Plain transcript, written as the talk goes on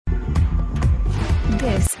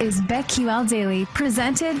This is BetQL Daily,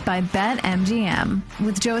 presented by BetMGM,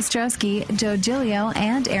 with Joe Ostrowski, Joe Giglio,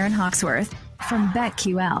 and Aaron Hawksworth from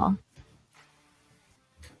BetQL.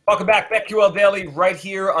 Welcome back, BetQL Daily, right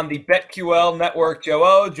here on the BetQL Network. Joe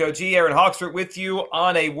O, Joe G, Aaron Hawksworth with you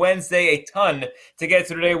on a Wednesday. A ton to get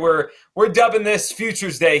to today. We're dubbing this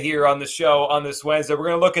Futures Day here on the show on this Wednesday. We're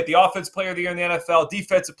going to look at the Offensive Player of the Year in the NFL,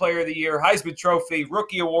 Defensive Player of the Year, Heisman Trophy,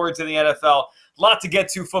 Rookie Awards in the NFL. A lot to get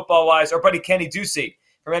to football-wise. Our buddy Kenny Ducey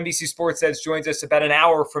from NBC Sports Edge joins us about an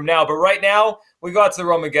hour from now. But right now, we go out to the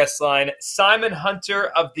Roman guest line. Simon Hunter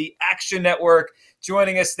of the Action Network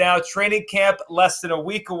joining us now. Training camp less than a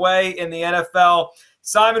week away in the NFL.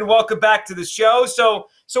 Simon, welcome back to the show. So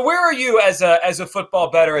where are you as a football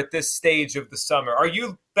bettor at this stage of the summer? Are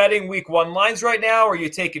you betting week one lines right now? Or are you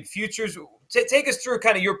taking futures? Take us through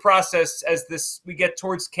kind of your process as we get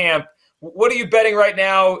towards camp. What are you betting right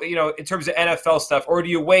now, in terms of NFL stuff, or do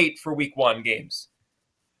you wait for week one games?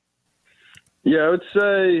 Yeah, I would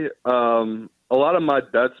say a lot of my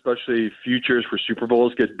bets, especially futures for Super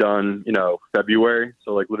Bowls, get done, February.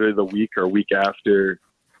 So like literally the week or week after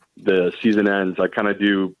the season ends, I kind of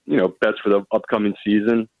do, bets for the upcoming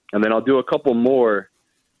season. And then I'll do a couple more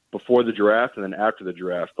before the draft and then after the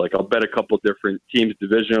draft. Like I'll bet a couple different teams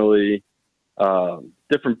divisionally,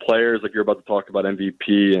 different players, like you're about to talk about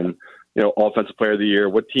MVP and, Offensive Player of the Year,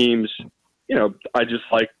 what teams, I just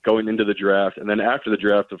like going into the draft. And then after the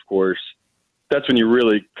draft, of course, that's when you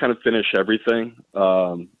really kind of finish everything.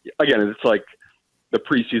 Again, it's like the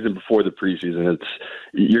preseason before the preseason.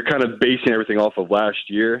 You're kind of basing everything off of last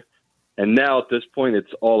year. And now at this point,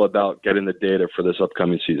 it's all about getting the data for this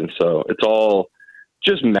upcoming season. So it's all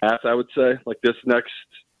just math, I would say. Like this next,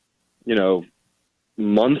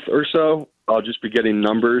 month or so, I'll just be getting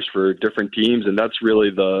numbers for different teams. And that's really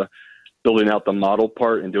the building out the model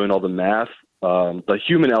part and doing all the math. The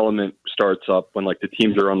human element starts up when like the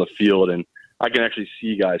teams are on the field and I can actually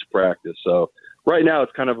see guys practice. So right now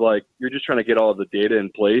it's kind of like you're just trying to get all of the data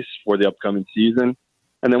in place for the upcoming season.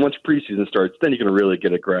 And then once preseason starts, then you can really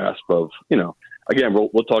get a grasp of, again,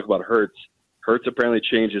 we'll talk about Hurts. Hurts apparently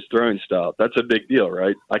changed his throwing style. That's a big deal,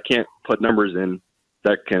 right? I can't put numbers in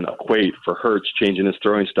that can equate for Hurts changing his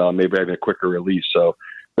throwing style, maybe having a quicker release. So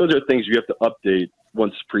those are things you have to update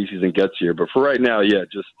once preseason gets here. But for right now, yeah,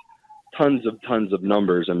 just tons of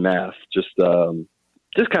numbers and math. Just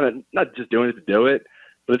kind of not just doing it to do it,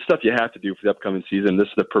 but it's stuff you have to do for the upcoming season. This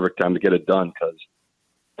is the perfect time to get it done because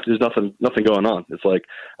there's nothing going on. It's like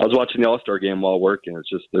I was watching the All-Star game while working. It's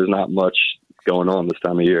just there's not much going on this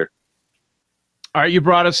time of year. All right, you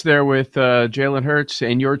brought us there with Jalen Hurts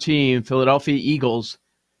and your team, Philadelphia Eagles.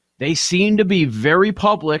 They seem to be very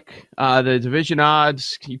public. The division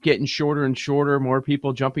odds keep getting shorter and shorter, more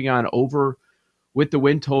people jumping on over with the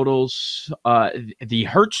win totals. The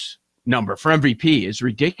Hurts number for MVP is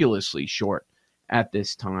ridiculously short at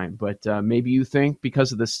this time, but maybe you think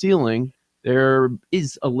because of the stealing, there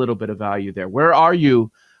is a little bit of value there. Where are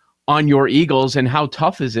you on your Eagles, and how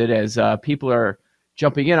tough is it as people are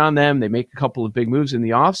jumping in on them? They make a couple of big moves in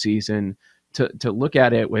the offseason to look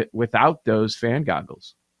at it without those fan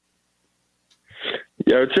goggles.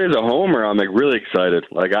 Yeah, I would say as a homer, I'm really excited.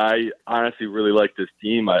 Like I honestly really like this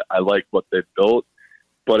team. I like what they've built.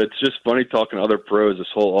 But it's just funny talking to other pros this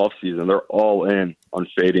whole offseason. They're all in on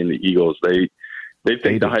fading the Eagles. They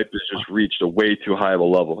think the hype has just reached a way too high of a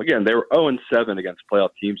level. Again, they were 0-7 against playoff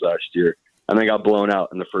teams last year, and they got blown out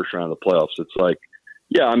in the first round of the playoffs. It's like,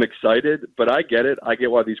 yeah, I'm excited, but I get it. I get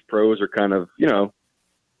why these pros are kind of,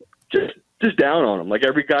 just down on them. Like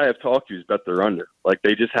every guy I've talked to has bet they're under. Like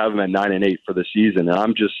they just have them at 9-8 for the season, and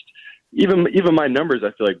I'm just even my numbers. I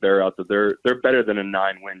feel like they're out there. They're better than a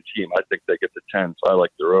 9-win team. I think they get to 10, so I like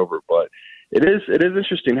they're over. But it is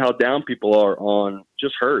interesting how down people are on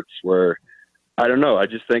just Hurts. Where I don't know. I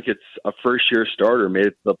just think it's a first-year starter made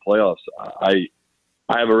it to the playoffs. I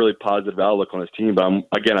have a really positive outlook on his team, but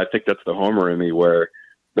I think that's the homer in me where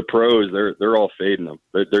the pros they're all fading them.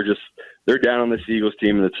 They're down on this Eagles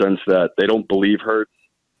team in the sense that they don't believe Hurts.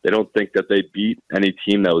 They don't think that they beat any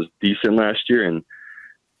team that was decent last year. And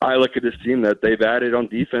I look at this team that they've added on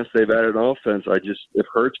defense, they've added on offense. If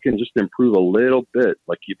Hurts can just improve a little bit,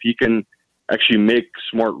 like if he can actually make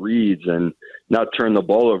smart reads and not turn the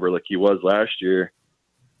ball over like he was last year,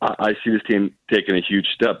 I see this team taking a huge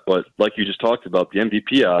step. But like you just talked about, the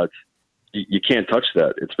MVP odds, you can't touch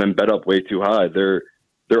that. It's been bet up way too high. Their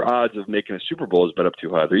odds of making a Super Bowl is bet up too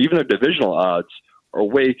high. Even their divisional odds are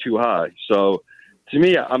way too high. So to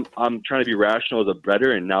me, I'm trying to be rational as a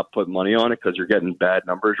bettor and not put money on it because you're getting bad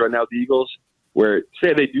numbers right now with the Eagles. Where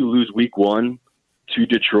say they do lose week 1 to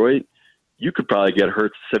Detroit, you could probably get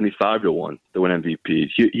Hurts 75 to 1 to win MVP.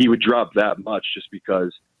 He would drop that much just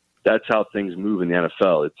because that's how things move in the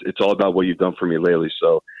NFL. It's all about what you've done for me lately.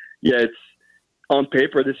 So, yeah, it's on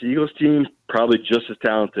paper, this Eagles team probably just as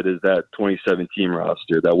talented as that 2017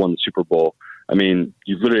 roster that won the Super Bowl. I mean,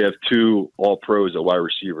 you literally have 2 all-pros at wide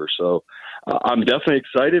receiver. So I'm definitely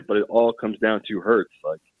excited, but it all comes down to Hurts.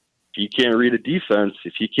 Like, if he can't read a defense,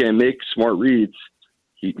 if he can't make smart reads,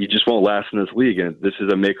 he just won't last in this league. And this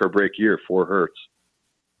is a make-or-break year for Hurts.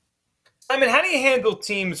 I mean, how do you handle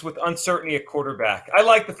teams with uncertainty at quarterback? I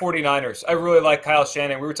like the 49ers. I really like Kyle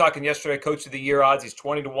Shanahan. We were talking yesterday, Coach of the Year odds. He's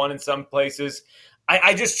 20 to 1 in some places.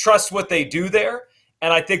 I just trust what they do there,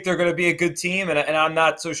 and I think they're going to be a good team. And I'm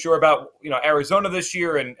not so sure about Arizona this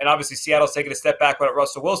year, and obviously Seattle's taking a step back without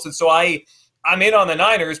Russell Wilson. So I'm in on the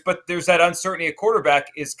Niners, but there's that uncertainty at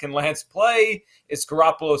quarterback. Can Lance play? Is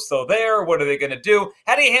Garoppolo still there? What are they going to do?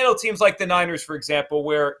 How do you handle teams like the Niners, for example,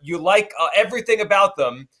 where you like everything about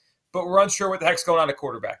them, but we're unsure what the heck's going on at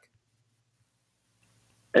quarterback?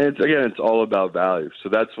 And it's all about value. So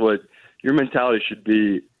that's what your mentality should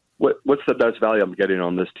be. What's the best value I'm getting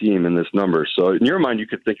on this team and this number? So in your mind, you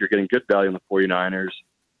could think you're getting good value on the 49ers.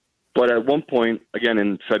 But at one point, again,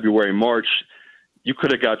 in February, March, you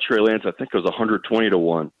could have got Trey Lance, I think it was 120 to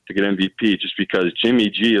 1 to get MVP just because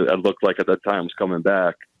Jimmy G, it looked like at that time, was coming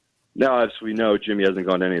back. Now, as we know, Jimmy hasn't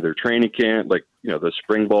gone to any of their training camp, the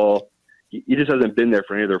spring ball. He just hasn't been there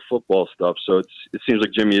for any of their football stuff. So it seems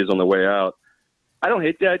like Jimmy is on the way out. I don't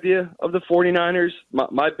hate the idea of the 49ers.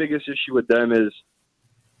 My biggest issue with them is,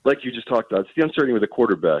 like you just talked about, it's the uncertainty with the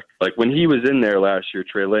quarterback. Like when he was in there last year,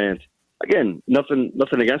 Trey Lance, again, nothing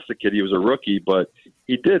against the kid. He was a rookie, but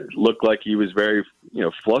he did look like he was very,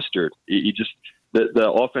 flustered. He just, the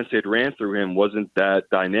offense they ran through him wasn't that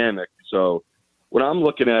dynamic. So when I'm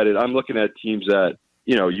looking at it, I'm looking at teams that,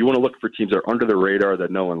 you want to look for teams that are under the radar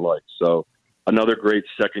that no one likes. So another great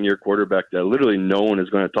second-year quarterback that literally no one is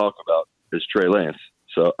going to talk about is Trey Lance.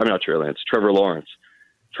 So, I mean, not Trey Lance, Trevor Lawrence.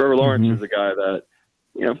 Trevor Lawrence is a guy that,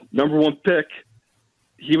 number 1 pick,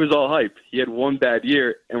 he was all hype. He had one bad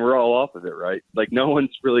year, and we're all off of it, right? Like, no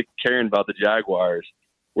one's really caring about the Jaguars,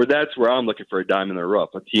 that's where I'm looking for a dime in the rough,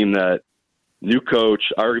 a team that new coach,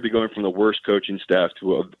 arguably going from the worst coaching staff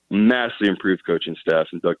to a massively improved coaching staff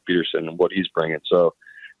in Doug Peterson and what he's bringing. So,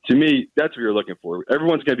 to me, that's what you're looking for.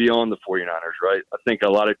 Everyone's going to be on the 49ers, right? I think a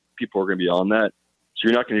lot of people are going to be on that. So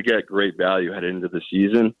you're not going to get great value heading into the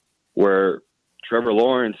season where Trevor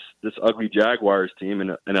Lawrence, this ugly Jaguars team in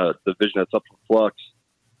a division that's up in flux,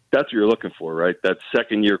 that's what you're looking for, right? That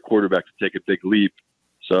second-year quarterback to take a big leap.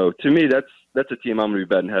 So to me, that's a team I'm going to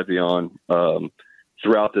be betting heavy on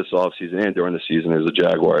throughout this offseason and during the season is the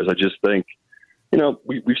Jaguars. I just think,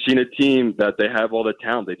 we've seen a team that they have all the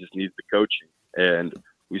talent. They just need the coaching. And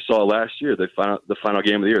we saw last year, the final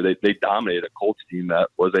game of the year, they dominated a Colts team that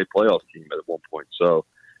was a playoff team at one point. So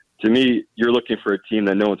to me, you're looking for a team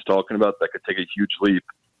that no one's talking about that could take a huge leap.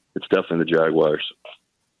 It's definitely the Jaguars.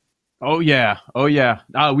 Oh, yeah.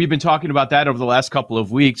 We've been talking about that over the last couple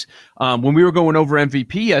of weeks. When we were going over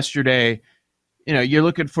MVP yesterday, you're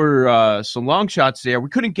looking for some long shots there. We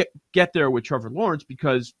couldn't get there with Trevor Lawrence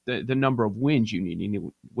because the number of wins you need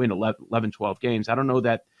to win 11, 12 games. I don't know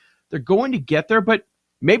that they're going to get there, but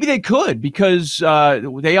maybe they could because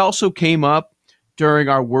they also came up during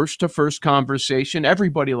our worst to first conversation.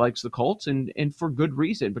 Everybody likes the Colts and for good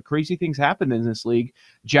reason, but crazy things happen in this league.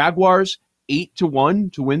 Jaguars 8 to 1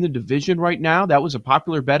 to win the division right now. That was a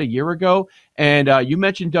popular bet a year ago. And you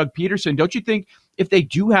mentioned Doug Peterson. Don't you think if they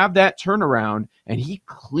do have that turnaround and he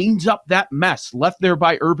cleans up that mess left there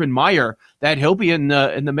by Urban Meyer, that he'll be in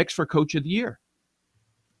the mix for Coach of the Year?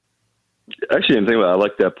 Actually, I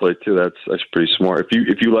like that play too. That's pretty smart.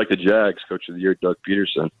 If you like the Jags, Coach of the Year, Doug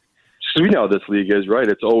Peterson. So we know how this league is, right?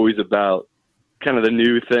 It's always about kind of the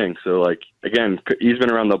new thing. So, again, he's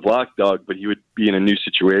been around the block, Doug, but he would be in a new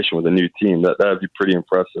situation with a new team. That would be pretty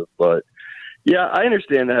impressive. But, yeah, I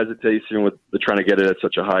understand the hesitation with the trying to get it at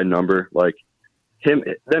such a high number. Like,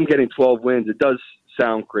 them getting 12 wins, it does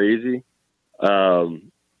sound crazy.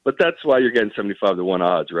 But that's why you're getting 75 to 1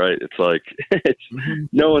 odds, right? It's like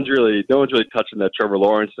no one's really touching that Trevor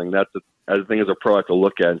Lawrence thing. That's as a thing as a pro I have to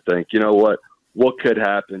look at and think, you know what could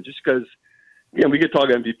happen? Just because, we could talk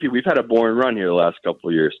MVP. We've had a boring run here the last couple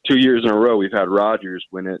of years. 2 years in a row, we've had Rodgers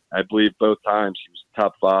win it. I believe both times he was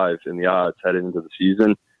top 5 in the odds heading into the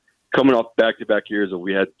season. Coming off back-to-back years,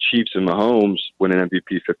 we had Chiefs and Mahomes winning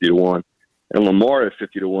MVP 50 to 1, and Lamar at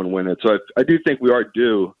 50 to 1 win it. So I do think we are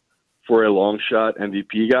due for a long shot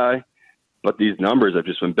MVP guy, but these numbers have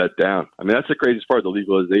just been bet down. I mean, that's the craziest part of the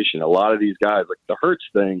legalization. A lot of these guys, like the Hurts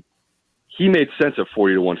thing, he made sense at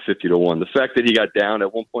 40-1, 50-1. The fact that he got down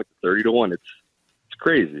at one point to 30-1, it's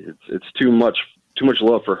crazy. It's too much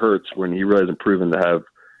love for Hurts when he really hasn't proven to have,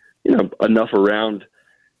 enough around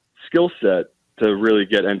skill set to really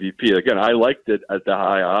get MVP. Again, I liked it at the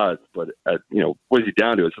high odds, but what is he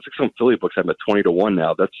down to? It's like some Philly books have him at 20-1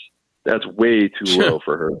 now. That's way too low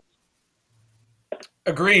for Hurts.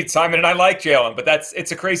 Agreed, Simon, and I like Jalen, but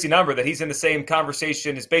it's a crazy number that he's in the same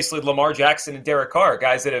conversation as basically Lamar Jackson and Derek Carr,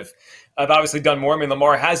 guys that have obviously done more. I mean,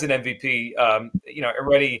 Lamar has an MVP,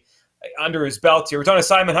 already under his belt here. We're talking to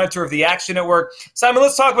Simon Hunter of the Action Network. Simon,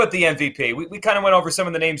 let's talk about the MVP. We kind of went over some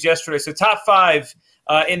of the names yesterday. So top 5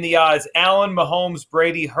 in the odds: Allen, Mahomes,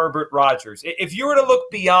 Brady, Herbert, Rodgers. If you were to look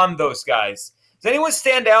beyond those guys, does anyone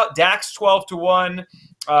stand out? Dak's 12-1.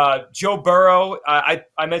 Joe Burrow,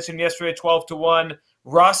 I mentioned yesterday, 12-1.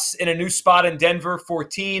 Russ in a new spot in Denver,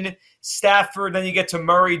 14. Stafford, then you get to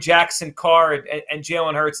Murray, Jackson, Carr, and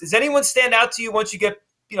Jalen Hurts. Does anyone stand out to you once you get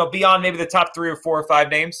beyond maybe the top 3 or 4 or 5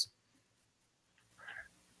 names?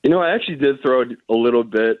 I actually did throw a little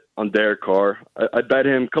bit on Derek Carr. I bet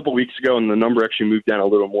him a couple weeks ago, and the number actually moved down a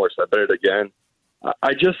little more, so I bet it again.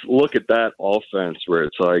 I just look at that offense where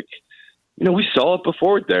it's like, we saw it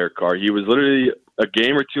before with Derek Carr. He was literally a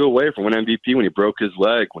game or two away from winning MVP when he broke his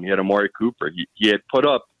leg, when he had Amari Cooper. He had put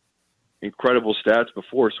up incredible stats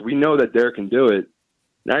before, so we know that Derek can do it.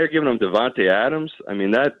 Now you're giving him Devontae Adams. I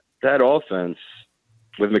mean, that offense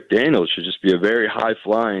with McDaniels should just be a very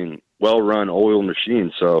high-flying, well-run oil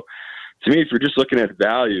machine. So to me, if you're just looking at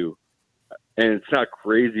value, and it's not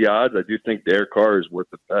crazy odds, I do think Derek Carr is worth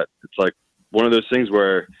the bet. It's like one of those things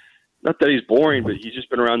where, not that he's boring, but he's just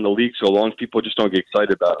been around the league so long, people just don't get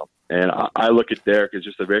excited about him. And I look at Derek as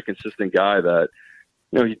just a very consistent guy that,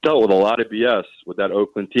 he dealt with a lot of BS with that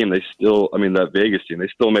Oakland team. That Vegas team, they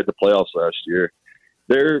still made the playoffs last year.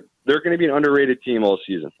 They're going to be an underrated team all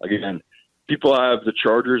season. Again, people have the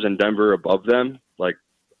Chargers and Denver above them. Like,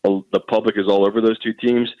 the public is all over those two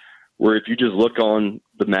teams, where if you just look on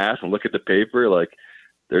the math and look at the paper, like,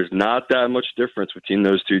 there's not that much difference between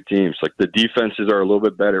those two teams. Like, the defenses are a little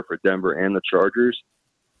bit better for Denver and the Chargers,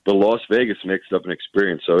 but Las Vegas makes up an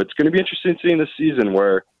experience. So it's going to be interesting seeing this season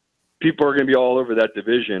where people are going to be all over that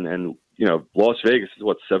division. And, Las Vegas is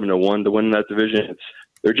 7-1 to win that division.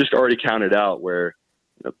 They're just already counted out where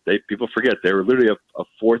people forget they were literally a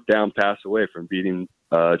 4th down pass away from beating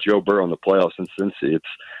Joe Burrow in the playoffs in Cincy.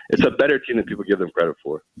 It's a better team than people give them credit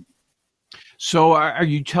for. So are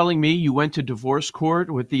you telling me you went to divorce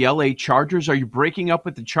court with the LA Chargers? Are you breaking up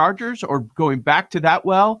with the Chargers or going back to that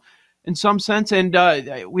well in some sense? And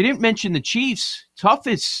we didn't mention the Chiefs.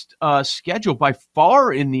 Toughest schedule by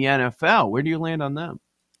far in the NFL. Where do you land on them?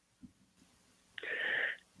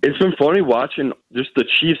 It's been funny watching just the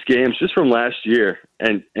Chiefs games just from last year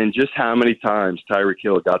and just how many times Tyreek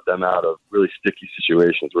Hill got them out of really sticky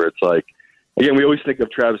situations where it's like, again, we always think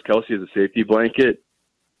of Travis Kelce as a safety blanket.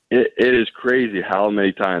 It is crazy how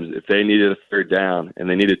many times if they needed a 3rd down and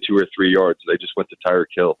they needed 2 or 3 yards, they just went to Tyreek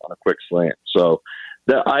Hill on a quick slant. So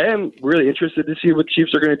I am really interested to see what the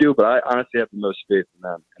Chiefs are going to do, but I honestly have the most faith in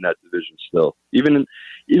them in that division still. Even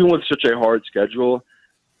with such a hard schedule,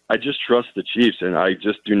 I just trust the Chiefs, and I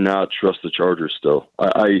just do not trust the Chargers still.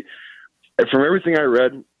 From everything I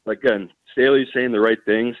read, again, Staley's saying the right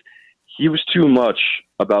things. He was too much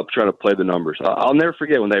about trying to play the numbers. I'll never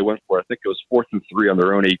forget when they went for, I think it was 4th and 3 on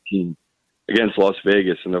their own 18 against Las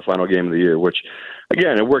Vegas in their final game of the year, which,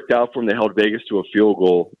 again, it worked out for them. They held Vegas to a field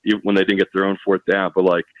goal even when they didn't get their own 4th down. But,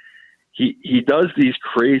 like, he does these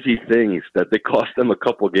crazy things that they cost them a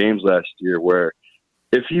couple games last year where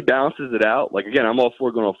if he bounces it out, like, again, I'm all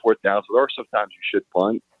for going on 4th down, so there are sometimes you should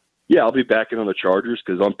punt. Yeah, I'll be backing on the Chargers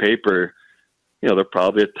because on paper, they're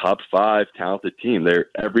probably a top 5 talented team. They're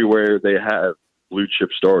everywhere they have blue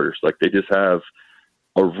chip starters. Like, they just have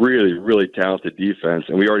a really, really talented defense,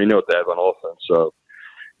 and we already know what they have on offense. So,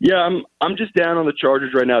 yeah, I'm just down on the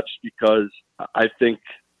Chargers right now just because I think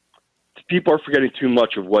people are forgetting too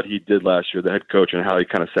much of what he did last year, the head coach, and how he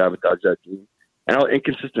kind of sabotaged that team and how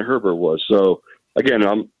inconsistent Herbert was. So, again,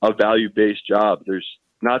 I'm a value-based job. There's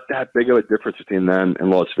not that big of a difference between them and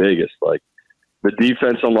Las Vegas. Like, the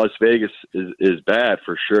defense on Las Vegas is bad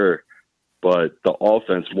for sure, but the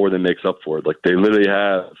offense more than makes up for it. Like, they literally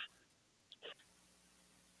have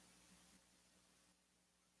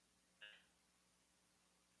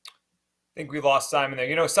I think we lost Simon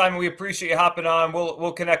there. Simon, we appreciate you hopping on.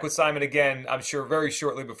 We'll connect with Simon again, I'm sure, very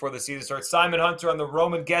shortly before the season starts. Simon Hunter on the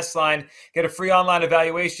Roman guest line. Get a free online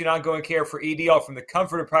evaluation, ongoing care for ED, all from the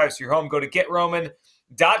comfort and privacy of your home. Go to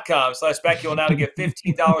GetRoman.com/BetQL now to get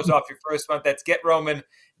 $15 off your first month. That's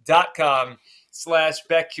GetRoman.com/BetQL.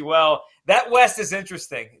 BetQL. That West is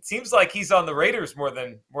interesting. It seems like he's on the Raiders more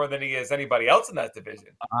than he is anybody else in that division.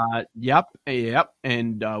 Yep.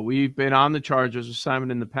 And we've been on the Chargers with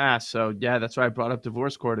Simon in the past. So, yeah, that's why I brought up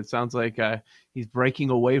divorce court. It sounds like he's breaking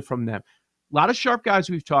away from them. A lot of sharp guys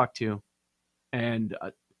we've talked to and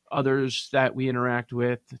others that we interact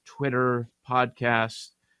with, Twitter, podcasts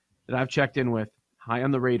that I've checked in with, high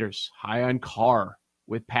on the Raiders, high on Carr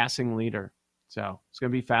with passing leader. So it's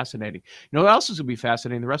going to be fascinating. You know what else is going to be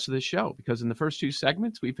fascinating? The rest of this show, because in the first two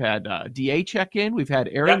segments, we've had DA check in, we've had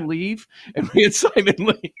Aaron leave, and we had Simon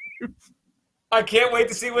leave. I can't wait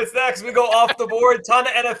to see what's next. We go off the board. Ton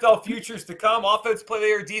of NFL futures to come. Offensive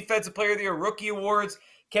Player of the Year, Defensive Player of the Year, Rookie Awards.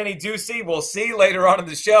 Kenny Ducey, we'll see later on in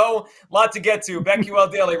the show. Lot to get to. BetQL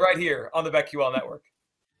Daily right here on the BetQL Network.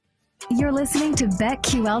 You're listening to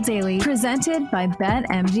BetQL Daily, presented by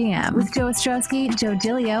BetMGM, with Joe Ostrowski, Joe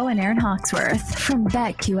Giglio, and Aaron Hawksworth from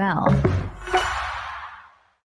BetQL.